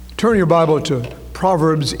Turn your Bible to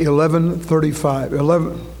Proverbs 11,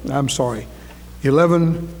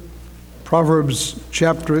 Proverbs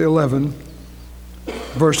chapter 11,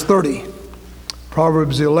 verse 30.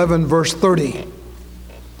 Proverbs 11, verse 30.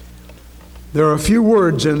 There are a few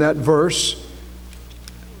words in that verse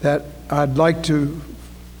that I'd like to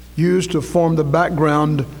use to form the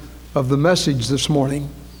background of the message this morning.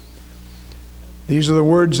 These are the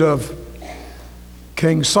words of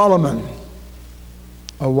King Solomon,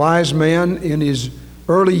 a wise man in his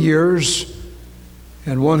early years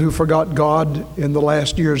and one who forgot God in the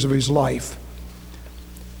last years of his life.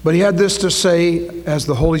 But he had this to say as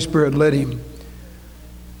the Holy Spirit led him: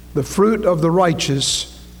 the fruit of the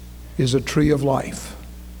righteous is a tree of life.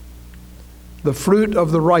 The fruit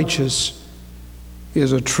of the righteous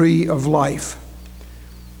is a tree of life.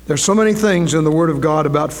 There's so many things in the Word of God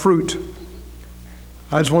about fruit.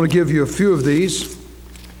 I just want to give you a few of these.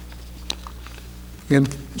 In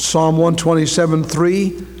Psalm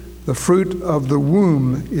 127:3, the fruit of the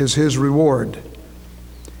womb is his reward.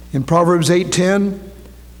 In Proverbs 8:10,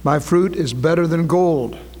 my fruit is better than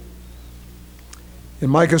gold. In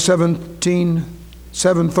Micah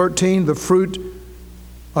 7:13, the fruit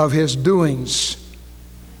of his doings.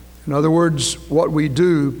 In other words, what we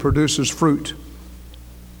do produces fruit.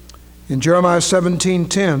 In Jeremiah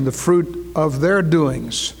 17:10, the fruit of their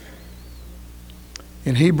doings.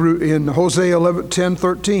 In Hosea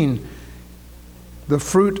 10:13, the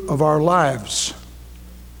fruit of our lives.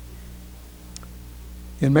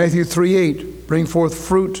 In Matthew 3:8, bring forth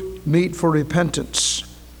fruit meet for repentance.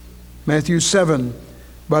 Matthew 7,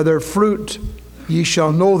 by their fruit ye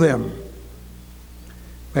shall know them.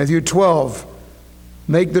 Matthew 12,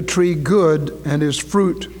 make the tree good and his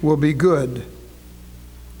fruit will be good.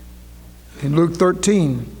 In Luke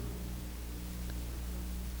 13,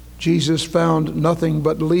 Jesus found nothing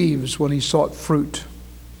but leaves when he sought fruit.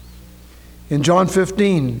 In John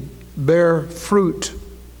 15, bear fruit.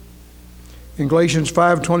 In Galatians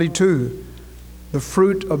 5:22, the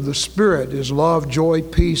fruit of the Spirit is love, joy,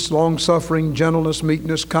 peace, long-suffering, gentleness,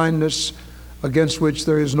 meekness, kindness, against which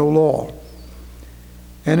there is no law.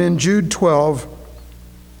 And in Jude 12,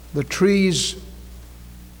 the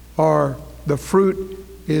fruit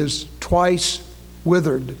is twice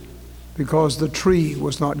withered because the tree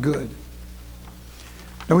was not good.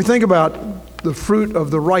 Now we think about the fruit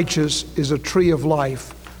of the righteous is a tree of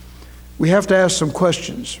life. We have to ask some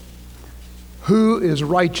questions. Who is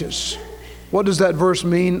righteous? What does that verse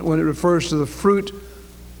mean when it refers to the fruit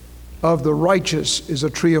of the righteous is a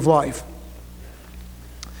tree of life?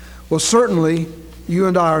 Well, certainly you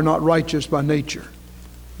and I are not righteous by nature.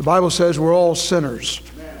 The Bible says we're all sinners.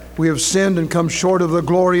 We have sinned and come short of the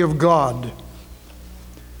glory of God.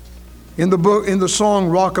 In the song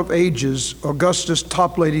Rock of Ages, Augustus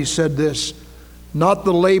Toplady said this: not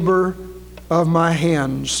the labor of my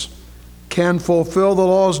hands can fulfill the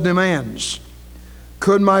law's demands.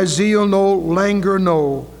 Could my zeal no languor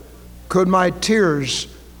know, could my tears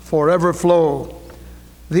forever flow,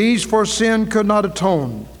 these for sin could not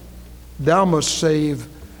atone. Thou must save,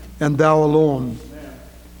 and thou alone.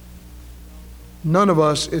 None of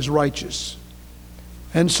us is righteous.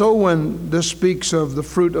 And so when this speaks of the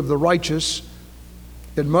fruit of the righteous,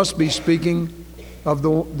 it must be speaking of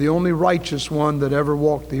the only righteous one that ever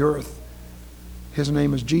walked the earth. His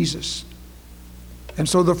name is Jesus. And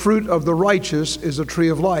so the fruit of the righteous is a tree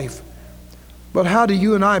of life. But how do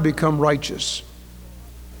you and I become righteous?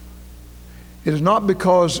 It is not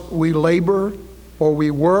because we labor or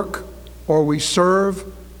we work or we serve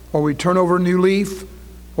or we turn over a new leaf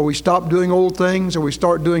or we stop doing old things or we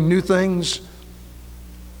start doing new things.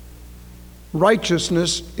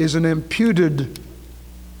 Righteousness is an imputed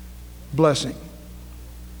blessing.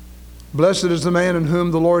 Blessed is the man in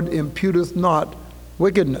whom the Lord imputeth not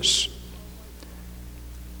wickedness.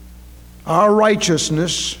 Our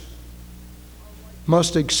righteousness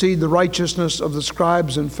must exceed the righteousness of the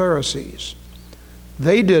scribes and Pharisees.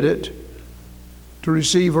 They did it to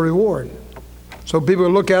receive a reward. So people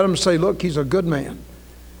look at him and say, look, he's a good man.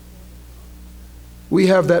 We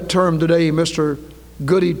have that term today, Mr.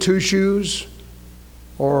 Goody Two-Shoes,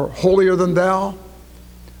 or holier than thou.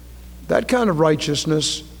 That kind of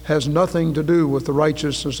righteousness has nothing to do with the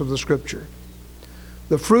righteousness of the Scripture.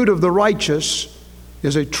 The fruit of the righteous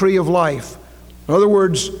is a tree of life. In other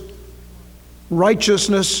words,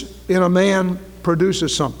 righteousness in a man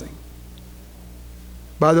produces something.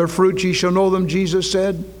 By their fruit ye shall know them, Jesus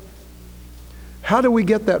said. How do we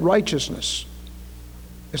get that righteousness?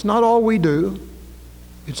 It's not all we do.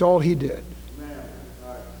 It's all he did.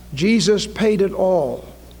 Jesus paid it all.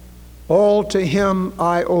 All to him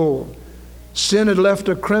I owe. Sin had left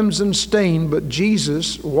a crimson stain, but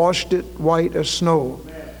Jesus washed it white as snow.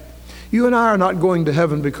 You and I are not going to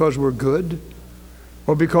heaven because we're good,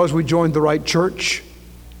 or because we joined the right church,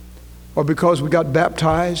 or because we got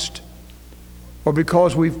baptized, or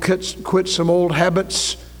because we've quit some old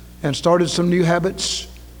habits and started some new habits.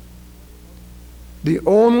 The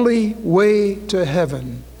only way to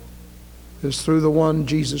heaven is through the one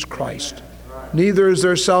Jesus Christ. Neither is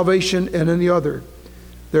there salvation in any other.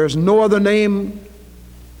 There is no other name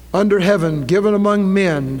under heaven given among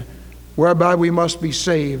men whereby we must be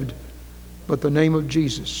saved but the name of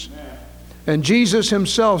Jesus. And Jesus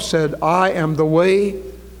himself said, I am the way,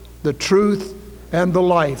 the truth, and the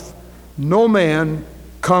life. No man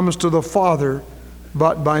comes to the Father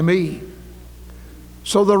but by me.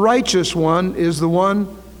 So the righteous one is the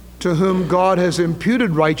one to whom God has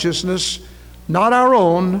imputed righteousness, not our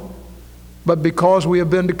own, but because we have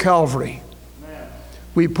been to Calvary.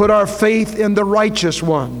 We put our faith in the righteous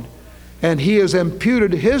one, and he has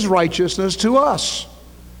imputed his righteousness to us,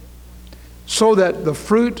 so that the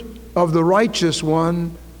fruit of the righteous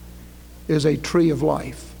one is a tree of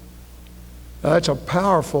life. Now, that's a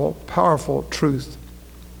powerful, powerful truth.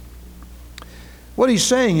 What he's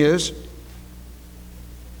saying is,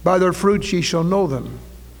 by their fruits ye shall know them.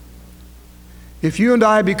 If you and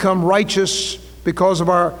I become righteous because of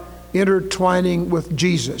our intertwining with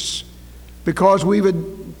Jesus, because we've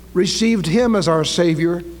received him as our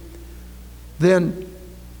Savior, then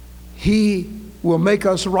he will make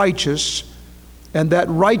us righteous, and that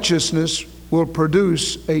righteousness will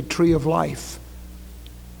produce a tree of life.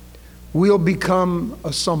 We'll become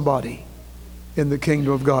a somebody in the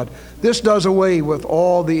kingdom of God. This does away with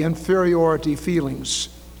all the inferiority feelings.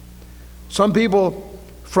 Some people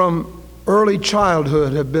from early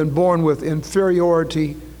childhood have been born with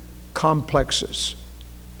inferiority complexes.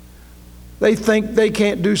 They think they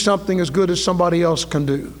can't do something as good as somebody else can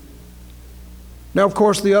do. Now, of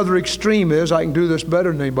course, the other extreme is I can do this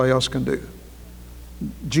better than anybody else can do.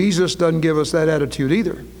 Jesus doesn't give us that attitude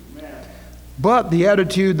either. But the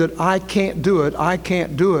attitude that I can't do it, I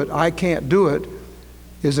can't do it, I can't do it,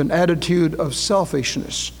 is an attitude of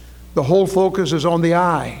selfishness. The whole focus is on the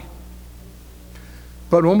I.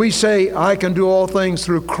 But when we say, I can do all things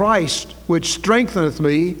through Christ, which strengtheneth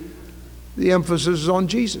me, the emphasis is on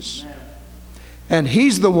Jesus. And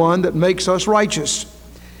he's the one that makes us righteous.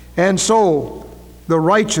 And so, the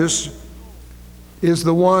righteous one is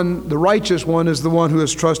the one who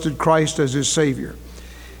has trusted Christ as his Savior.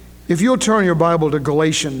 If you'll turn your Bible to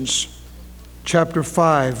Galatians chapter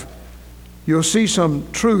 5, you'll see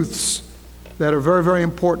some truths that are very, very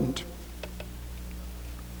important.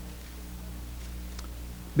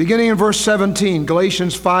 Beginning in verse 17,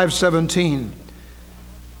 Galatians 5:17.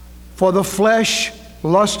 For the flesh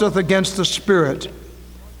lusteth against the Spirit,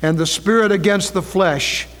 and the Spirit against the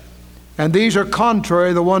flesh, and these are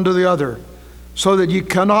contrary the one to the other, so that ye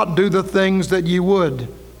cannot do the things that ye would.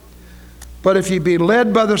 But if ye be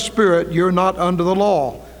led by the Spirit, you're not under the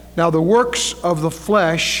law. Now the works of the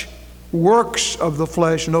flesh,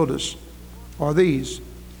 notice, are these: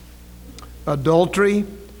 adultery,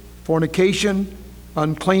 fornication,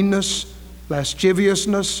 uncleanness,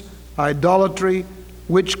 lasciviousness, idolatry,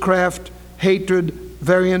 witchcraft, hatred,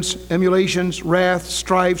 variance, emulations, wrath,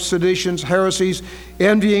 strife, seditions, heresies,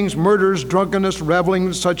 envyings, murders, drunkenness,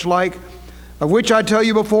 revelings, such like, of which I tell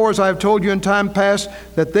you before, as I have told you in time past,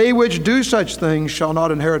 that they which do such things shall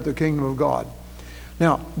not inherit the kingdom of God.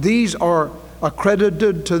 Now, these are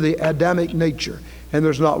accredited to the Adamic nature, and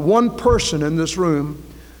there's not one person in this room,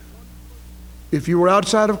 if you were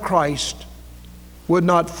outside of Christ, would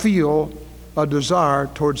not feel a desire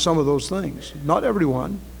towards some of those things. Not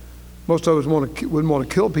everyone. Most of us wouldn't want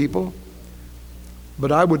to kill people.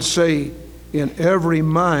 But I would say in every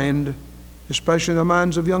mind, especially in the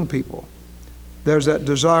minds of young people, there's that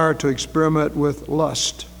desire to experiment with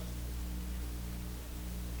lust.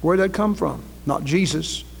 Where did that come from? Not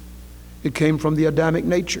Jesus. It came from the Adamic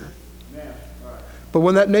nature. But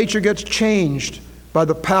when that nature gets changed by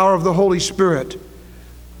the power of the Holy Spirit,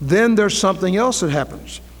 then there's something else that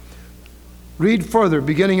happens. Read further,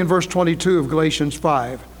 beginning in verse 22 of Galatians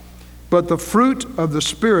 5. But the fruit of the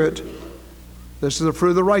Spirit, this is the fruit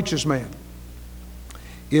of the righteous man,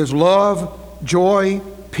 is love, joy,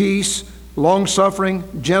 peace,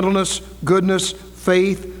 long-suffering, gentleness, goodness,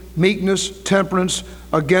 faith, meekness, temperance.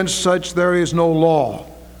 Against such there is no law.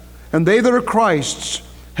 And they that are Christ's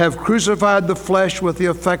have crucified the flesh with the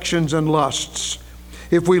affections and lusts.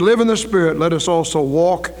 If we live in the Spirit, let us also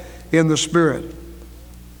walk in the Spirit.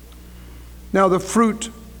 Now, the fruit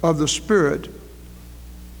of the Spirit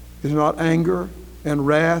is not anger and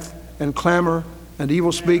wrath and clamor and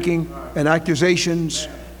evil speaking and accusations.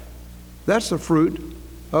 That's the fruit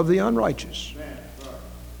of the unrighteous.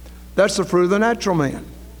 That's the fruit of the natural man.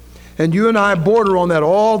 And you and I border on that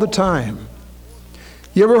all the time.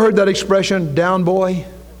 You ever heard that expression, down boy?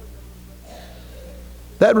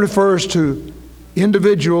 That refers to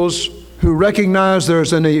individuals who recognize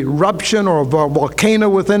there's an eruption or a volcano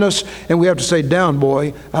within us, and we have to say, down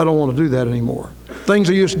boy, I don't want to do that anymore. Things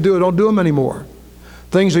I used to do, I don't do them anymore.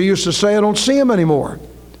 Things I used to say, I don't see them anymore.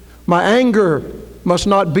 My anger must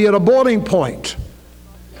not be at a boiling point.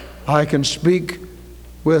 I can speak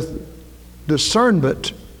with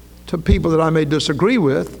discernment to people that I may disagree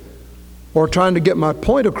with, or trying to get my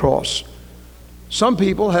point across. Some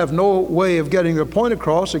people have no way of getting their point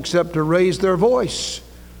across except to raise their voice.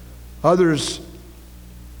 Others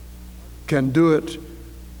can do it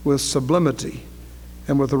with sublimity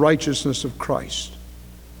and with the righteousness of Christ.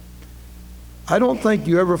 I don't think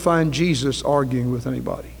you ever find Jesus arguing with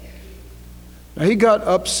anybody. Now, he got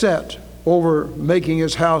upset over making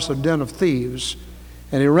his house a den of thieves,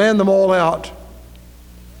 and he ran them all out.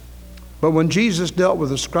 But when Jesus dealt with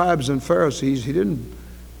the scribes and Pharisees, he didn't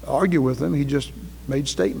argue with them, he just made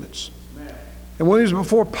statements. And when he was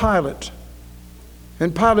before Pilate,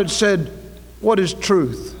 and Pilate said, "What is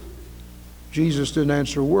truth?" Jesus didn't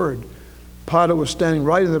answer a word. Pilate was standing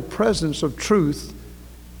right in the presence of truth,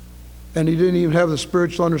 and he didn't even have the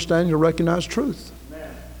spiritual understanding to recognize truth.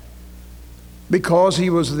 Because he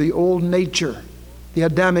was the old nature, the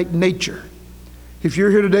Adamic nature. If you're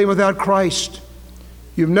here today without Christ,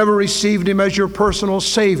 you've never received him as your personal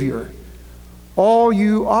Savior, all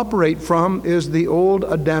you operate from is the old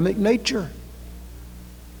Adamic nature.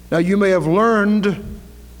 Now, you may have learned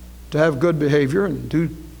to have good behavior and do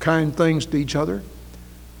kind things to each other,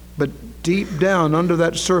 but deep down under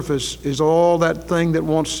that surface is all that thing that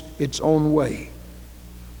wants its own way.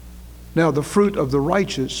 Now, the fruit of the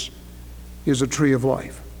righteous is a tree of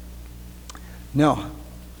life. Now,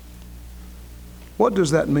 what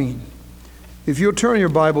does that mean? If you'll turn your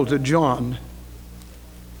Bible to John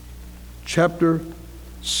chapter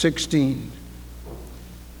 16.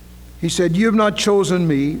 He said, "You have not chosen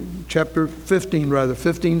me," chapter 15 rather,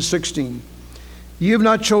 15:16. "You have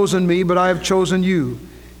not chosen me, but I have chosen you,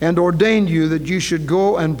 and ordained you that you should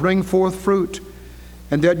go and bring forth fruit,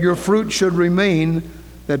 and that your fruit should remain,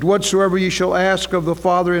 that whatsoever you shall ask of the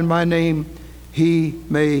Father in my name, he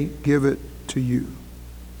may give it to you."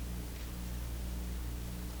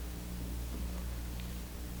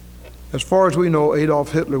 As far as we know,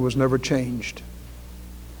 Adolf Hitler was never changed.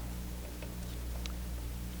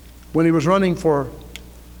 When he was running for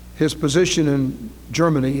his position in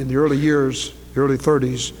Germany in the early years, the early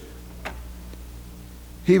 30s,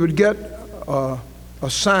 he would get a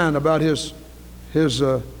sign about his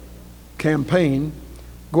campaign,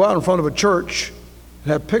 go out in front of a church,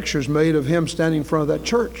 and have pictures made of him standing in front of that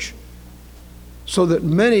church, so that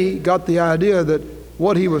many got the idea that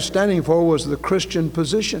what he was standing for was the Christian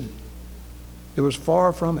position. It was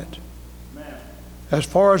far from it. As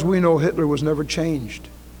far as we know, Hitler was never changed.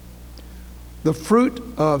 The fruit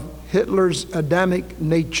of Hitler's Adamic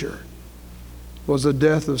nature was the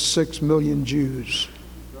death of 6 million Jews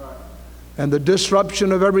and the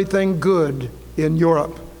disruption of everything good in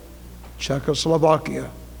Europe,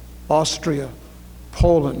 Czechoslovakia, Austria,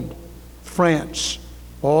 Poland, France.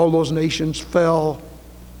 All those nations fell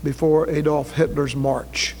before Adolf Hitler's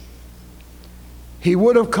march. He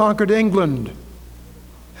would have conquered England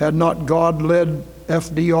had not God led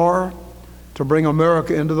FDR to bring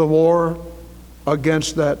America into the war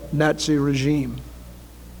against that Nazi regime.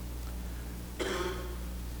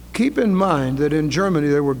 Keep in mind that in Germany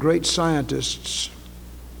there were great scientists.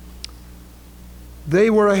 They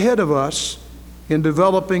were ahead of us in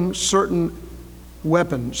developing certain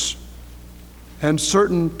weapons and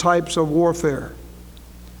certain types of warfare.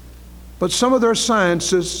 But some of their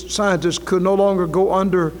scientists could no longer go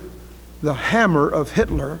under the hammer of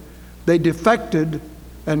Hitler. They defected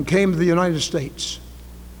and came to the United States.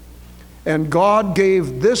 And God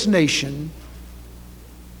gave this nation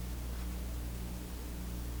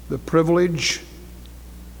the privilege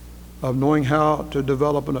of knowing how to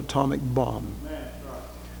develop an atomic bomb.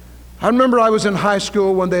 I remember I was in high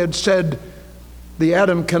school when they had said the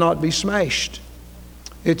atom cannot be smashed.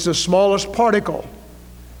 It's the smallest particle.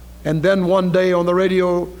 And then one day on the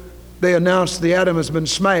radio, they announced the atom has been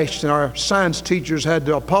smashed, and our science teachers had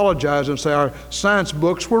to apologize and say our science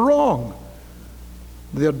books were wrong.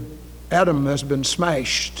 The atom has been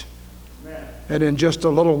smashed. And in just a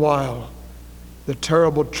little while, the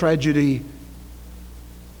terrible tragedy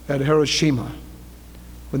at Hiroshima,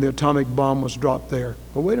 when the atomic bomb was dropped there.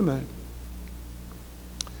 But wait a minute.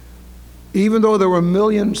 Even though there were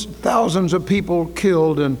millions, thousands of people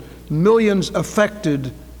killed and millions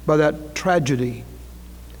affected by that tragedy,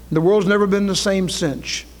 the world's never been the same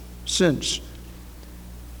since.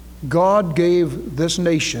 God gave this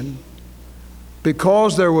nation,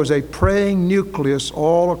 because there was a praying nucleus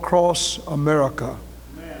all across America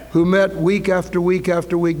who met week after week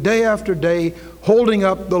after week, day after day, holding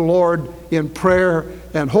up the Lord in prayer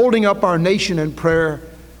and holding up our nation in prayer,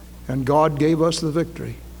 and God gave us the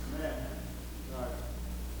victory.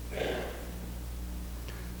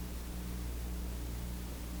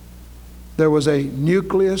 There was a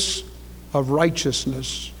nucleus of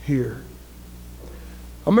righteousness here.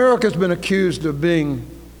 America's been accused of being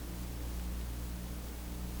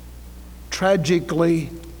tragically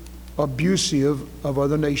abusive of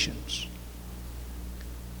other nations.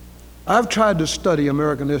 I've tried to study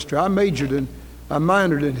American history. I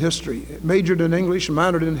minored in history, majored in English,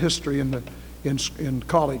 minored in history in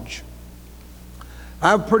college.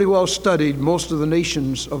 I've pretty well studied most of the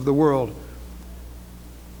nations of the world.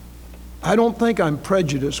 I don't think I'm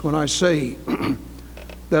prejudiced when I say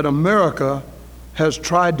that America has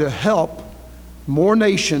tried to help more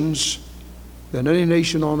nations than any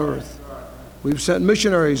nation on earth. We've sent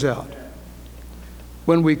missionaries out.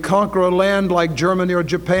 When we conquer a land like Germany or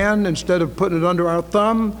Japan, instead of putting it under our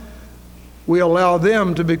thumb, we allow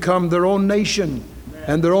them to become their own nation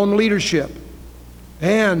and their own leadership.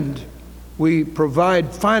 And we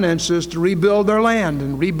provide finances to rebuild their land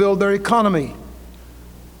and rebuild their economy.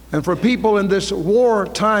 And for people in this war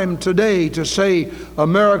time today to say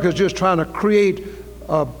America's just trying to create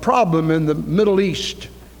a problem in the Middle East,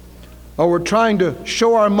 or we're trying to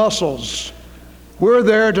show our muscles, we're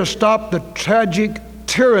there to stop the tragic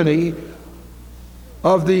tyranny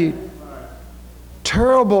of the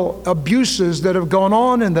terrible abuses that have gone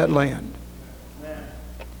on in that land.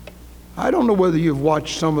 I don't know whether you've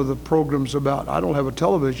watched some of the programs about, I don't have a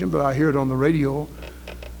television, but I hear it on the radio,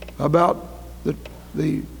 about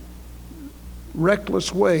the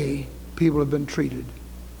reckless way people have been treated.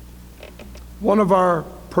 One of our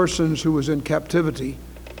persons who was in captivity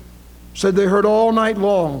said they heard all night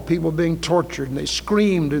long people being tortured, and they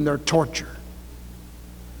screamed in their torture.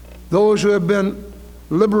 Those who have been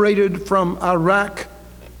liberated from Iraq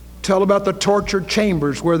tell about the torture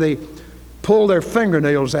chambers where they pull their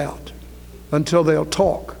fingernails out until they'll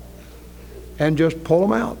talk, and just pull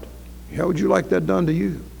them out. How would you like that done to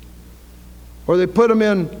you? Or they put them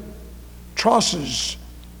in trosses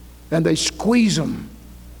and they squeeze them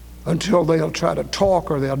until they'll try to talk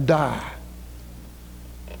or they'll die.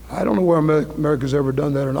 I don't know where America's ever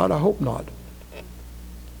done that or not. I hope not.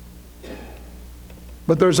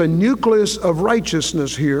 But there's a nucleus of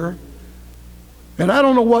righteousness here, and I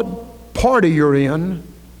don't know what party you're in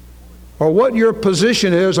or what your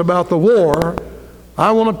position is about the war.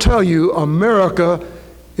 I want to tell you, America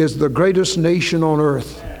is the greatest nation on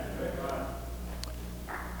earth.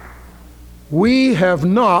 We have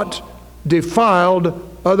not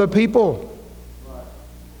defiled other people.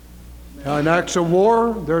 Now, in acts of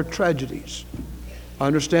war, there are tragedies. I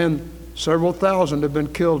understand several thousand have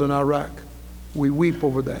been killed in Iraq. We weep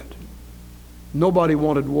over that. Nobody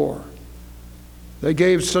wanted war. They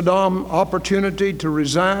gave Saddam opportunity to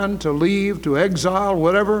resign, to leave, to exile,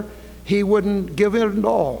 whatever. He wouldn't give it at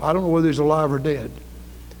all. I don't know whether he's alive or dead.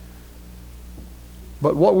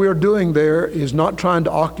 But what we're doing there is not trying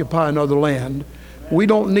to occupy another land. We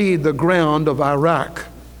don't need the ground of Iraq.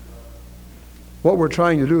 What we're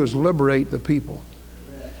trying to do is liberate the people.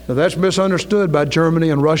 Now, that's misunderstood by Germany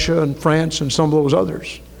and Russia and France and some of those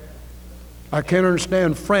others. I can't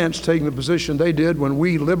understand France taking the position they did when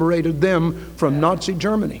we liberated them from Nazi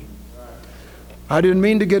Germany. I didn't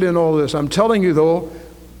mean to get in all this. I'm telling you, though,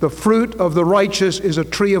 the fruit of the righteous is a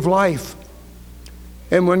tree of life.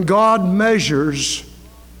 And when God measures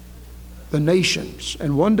the nations,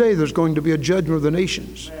 and one day there's going to be a judgment of the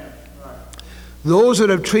nations, those that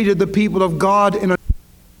have treated the people of God in a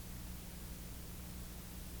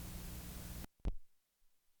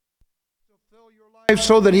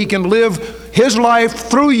so that he can live his life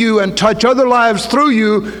through you and touch other lives through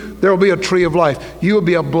you, there will be a tree of life. You will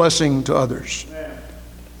be a blessing to others.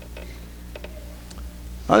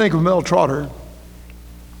 I think of Mel Trotter.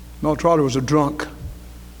 Mel Trotter was a drunk.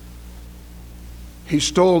 He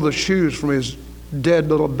stole the shoes from his dead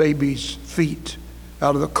little baby's feet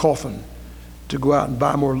out of the coffin to go out and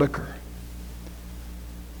buy more liquor.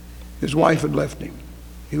 His wife had left him.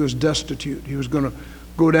 He was destitute. He was going to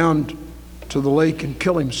go down to the lake and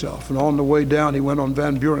kill himself. And on the way down, he went on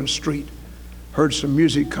Van Buren Street, heard some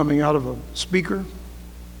music coming out of a speaker.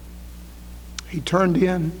 He turned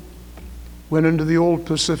in, went into the old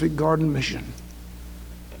Pacific Garden Mission,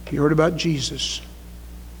 He heard about Jesus.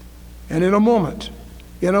 And in a moment,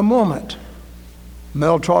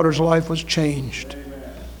 Mel Trotter's life was changed.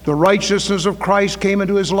 The righteousness of Christ came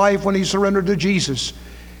into his life when he surrendered to Jesus.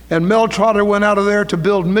 And Mel Trotter went out of there to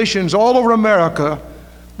build missions all over America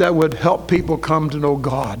that would help people come to know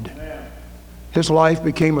God. His life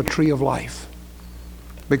became a tree of life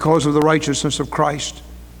because of the righteousness of Christ.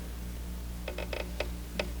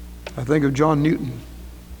 I think of John Newton.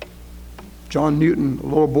 John Newton, a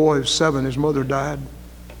little boy of 7, his mother died.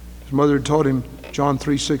 His mother taught him John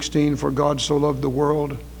 3:16, for God so loved the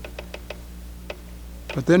world.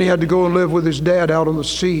 But then he had to go and live with his dad out on the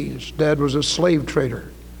sea. His dad was a slave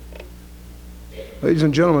trader. Ladies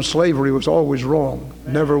and gentlemen, slavery was always wrong.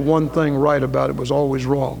 Never one thing right about it was always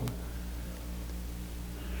wrong.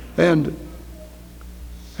 And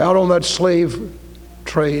out on that slave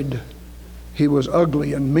trade, he was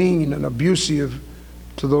ugly and mean and abusive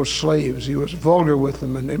to those slaves. He was vulgar with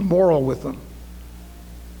them and immoral with them.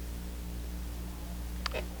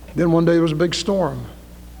 Then one day there was a big storm.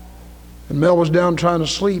 And Mel was down trying to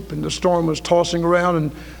sleep, and the storm was tossing around,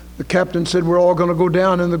 and the captain said, we're all going to go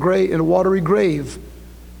down in a watery grave.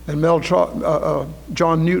 And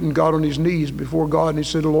John Newton got on his knees before God, and he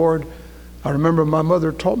said, Lord, I remember my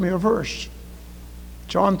mother taught me a verse,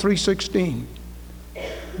 John 3:16.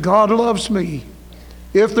 God loves me.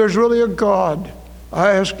 If there's really a God,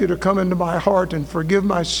 I ask you to come into my heart and forgive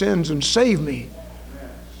my sins and save me.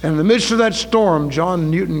 And in the midst of that storm, John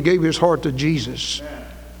Newton gave his heart to Jesus.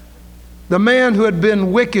 The man who had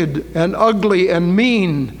been wicked and ugly and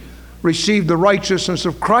mean received the righteousness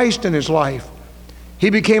of Christ in his life. He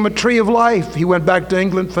became a tree of life. He went back to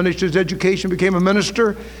England, finished his education, became a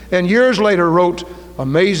minister, and years later wrote,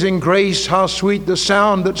 Amazing grace, how sweet the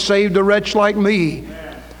sound that saved a wretch like me.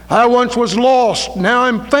 I once was lost, now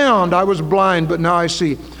I'm found. I was blind, but now I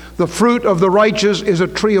see. The fruit of the righteous is a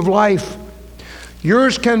tree of life.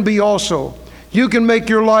 Yours can be also. You can make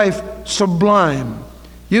your life sublime.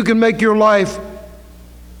 You can make your life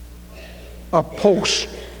a post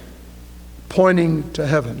pointing to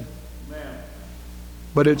heaven.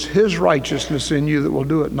 But it's His righteousness in you that will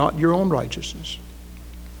do it, not your own righteousness.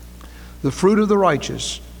 The fruit of the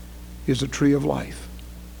righteous is a tree of life.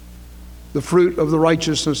 The fruit of the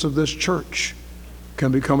righteousness of this church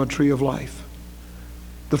can become a tree of life.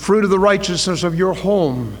 The fruit of the righteousness of your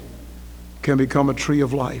home can become a tree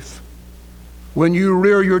of life. When you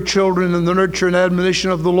rear your children in the nurture and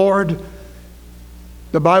admonition of the Lord,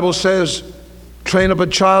 the Bible says, train up a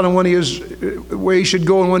child and when he is where he should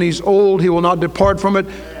go, and when he's old, he will not depart from it.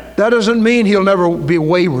 That doesn't mean he'll never be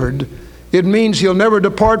wayward. It means he'll never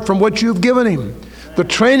depart from what you've given him. The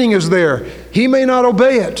training is there. He may not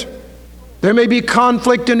obey it. There may be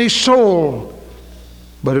conflict in his soul,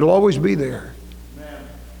 but it'll always be there.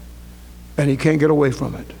 And he can't get away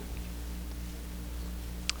from it.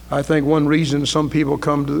 I think one reason some people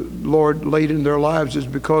come to the Lord late in their lives is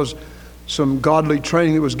because some godly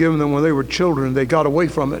training that was given them when they were children, they got away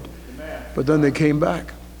from it, but then they came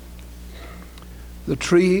back. The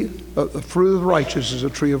fruit of righteousness is a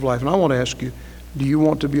tree of life. And I want to ask you, do you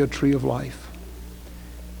want to be a tree of life?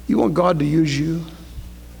 You want God to use you?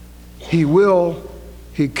 He will,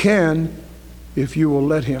 He can, if you will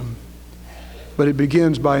let Him. But it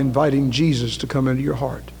begins by inviting Jesus to come into your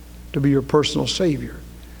heart, to be your personal Savior.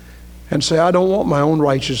 And say, I don't want my own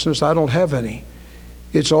righteousness. I don't have any.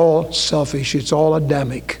 It's all selfish. It's all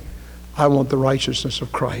Adamic. I want the righteousness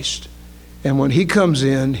of Christ. And when He comes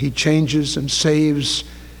in, He changes and saves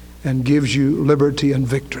and gives you liberty and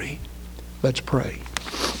victory. Let's pray.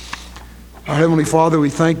 Our Heavenly Father, we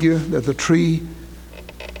thank You that the tree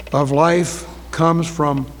of life comes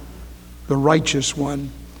from the righteous one,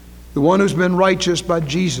 the one who's been righteous by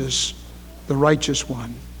Jesus, the righteous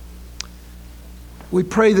one. We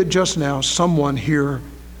pray that just now someone here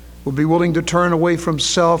will be willing to turn away from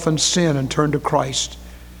self and sin and turn to Christ.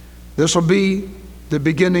 This will be the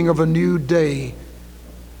beginning of a new day,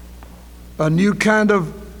 a new kind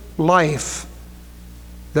of life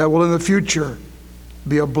that will in the future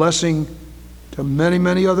be a blessing to many,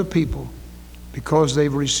 many other people because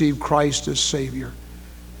they've received Christ as Savior.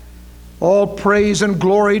 All praise and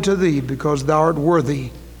glory to Thee because Thou art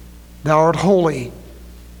worthy, Thou art holy,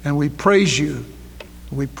 and we praise You.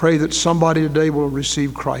 We pray that somebody today will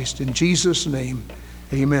receive Christ. In Jesus' name,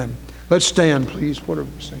 amen. Let's stand, please. What are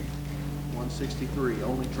we saying? 163,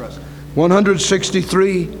 only trust.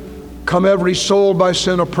 163, come every soul by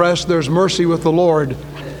sin oppressed, there's mercy with the Lord.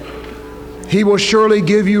 He will surely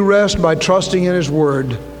give you rest by trusting in His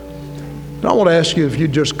word. And I want to ask you if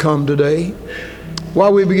you'd just come today.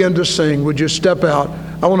 While we begin to sing, would you step out?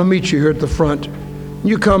 I want to meet you here at the front.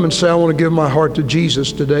 You come and say, I want to give my heart to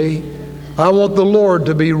Jesus today. I want the Lord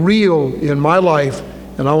to be real in my life,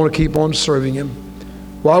 and I want to keep on serving Him.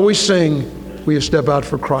 While we sing, will you step out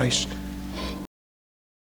for Christ?